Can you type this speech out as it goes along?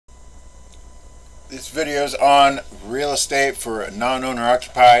This video is on real estate for non-owner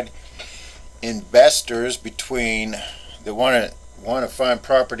occupied investors between that want to find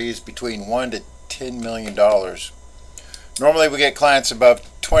properties between $1 to $10 million. Normally we get clients above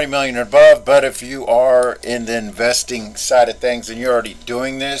 20 million or above, but if you are in the investing side of things and you're already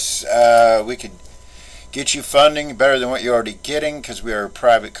doing this, we could get you funding better than what you're already getting, because we are a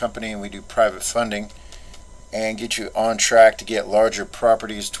private company and we do private funding, and get you on track to get larger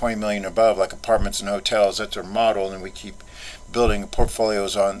properties 20 million above, like apartments and hotels. That's our model, and we keep building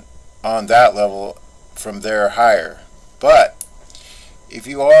portfolios on that level from there higher. But if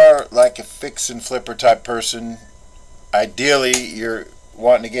you are like a fix and flipper type person, ideally you're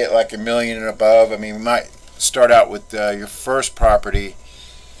wanting to get like $1 million and above. I mean, we might start out with your first property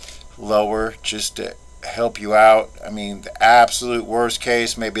lower just to help you out. I mean, the absolute worst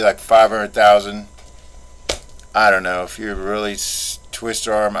case maybe like 500,000. I don't know, if you're really twist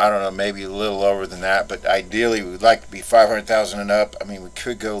arm, I don't know, maybe a little lower than that, but ideally we'd like to be 500,000 and up. I mean, we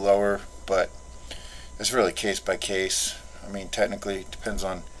could go lower, but it's really case by case. I mean, technically it depends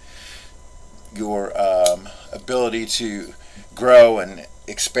on your ability to grow and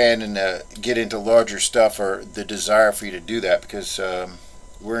expand and get into larger stuff, or the desire for you to do that, because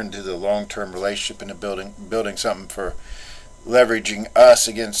we're into the long-term relationship and building something for leveraging us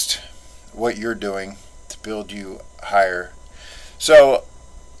against what you're doing to build you higher. So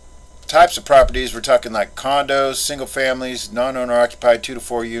types of properties, we're talking like condos, single families, non-owner occupied 2 to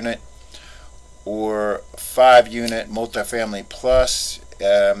 4 unit, or 5 unit multifamily plus.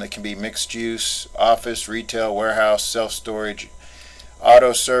 It can be mixed use, office, retail, warehouse, self-storage,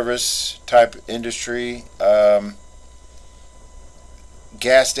 auto service type industry.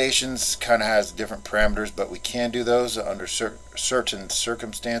 Gas stations kind of has different parameters, but we can do those under certain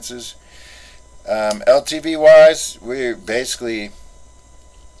circumstances. LTV wise, we basically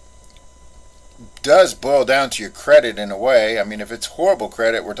does boil down to your credit in a way. I mean, if it's horrible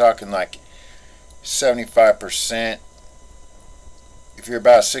credit, we're talking like 75%. If you're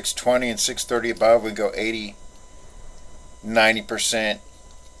about 620 and 630 above, we go 80, 90%.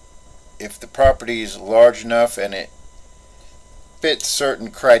 If the property is large enough and it fits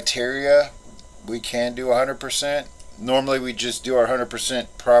certain criteria, we can do 100%. Normally we just do our 100%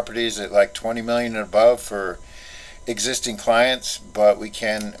 properties at like 20 million and above for existing clients, but we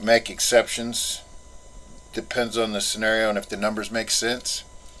can make exceptions. Depends on the scenario and if the numbers make sense.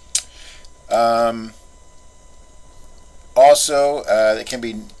 Also, it can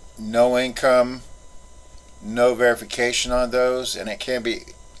be no income, no verification on those, and it can be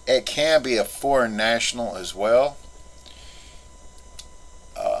a foreign national as well.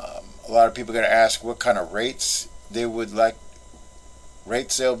 A lot of people are going to ask what kind of rates they would like,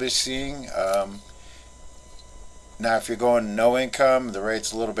 rates they'll be seeing. Now if you're going no income, the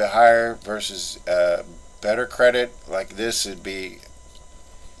rate's a little bit higher versus better credit. Like this, it'd be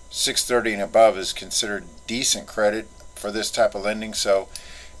 630 and above is considered decent credit for this type of lending. So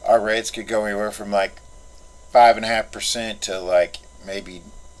our rates could go anywhere from like 5.5% to like maybe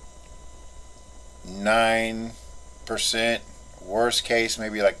 9%. Worst case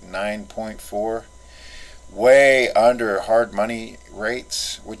maybe like 9.4. Way under hard money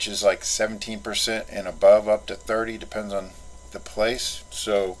rates, which is like 17% and above, up to 30, depends on the place.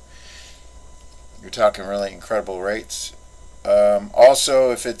 So you're talking really incredible rates.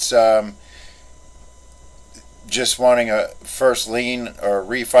 Also, if it's just wanting a first lien or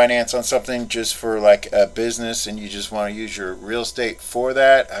refinance on something just for like a business, and you just want to use your real estate for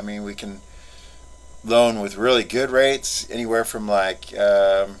that, I mean, we can loan with really good rates, anywhere from like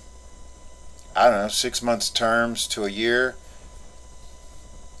I don't know, 6 months terms to a year.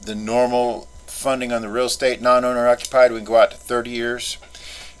 The normal funding on the real estate non-owner occupied, we can go out to 30 years.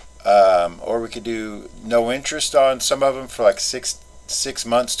 Or we could do no interest on some of them for like six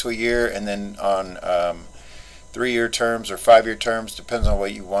months to a year, and then on 3-year terms or 5-year terms, depends on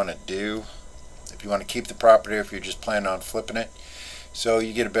what you want to do. If you want to keep the property, or if you're just planning on flipping it. So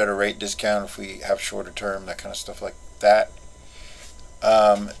you get a better rate discount if we have shorter term, that kind of stuff like that.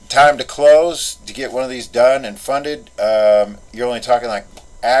 Time to close to get one of these done and funded, you're only talking like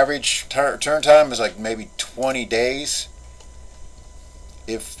average turn time is like maybe 20 days.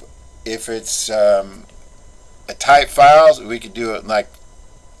 If it's a tight file, we could do it in like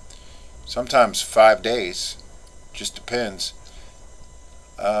sometimes 5 days. Just depends.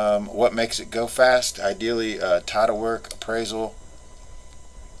 What makes it go fast? Ideally title work, appraisal,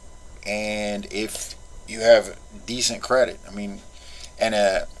 and if you have decent credit, I mean, and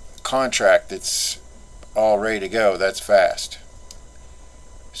a contract that's all ready to go, that's fast.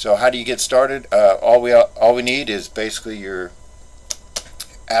 So how do you get started? All we need is basically your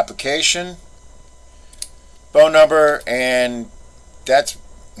application, phone number, and that's,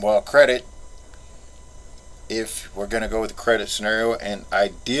 well, credit, if we're going to go with a credit scenario, and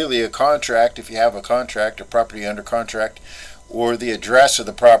ideally a contract if you have a contract or property under contract, or the address of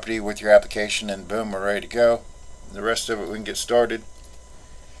the property with your application, and boom, we're ready to go. The rest of it we can get started.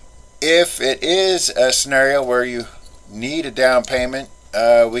 If it is a scenario where you need a down payment,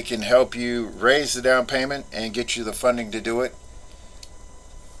 we can help you raise the down payment and get you the funding to do it,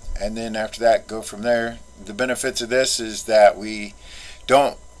 and then after that go from there. The benefits of this is that we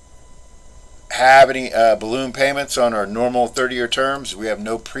don't have any balloon payments on our normal 30-year terms. We have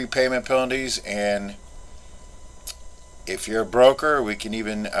no prepayment penalties, and if you're a broker, we can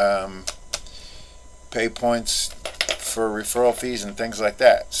even pay points for referral fees and things like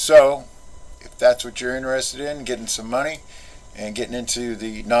that. So if that's what you're interested in, getting some money and getting into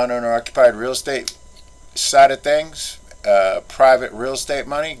the non-owner occupied real estate side of things, private real estate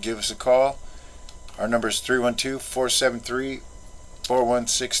money, give us a call. Our number is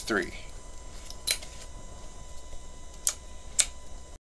 312-473-4163.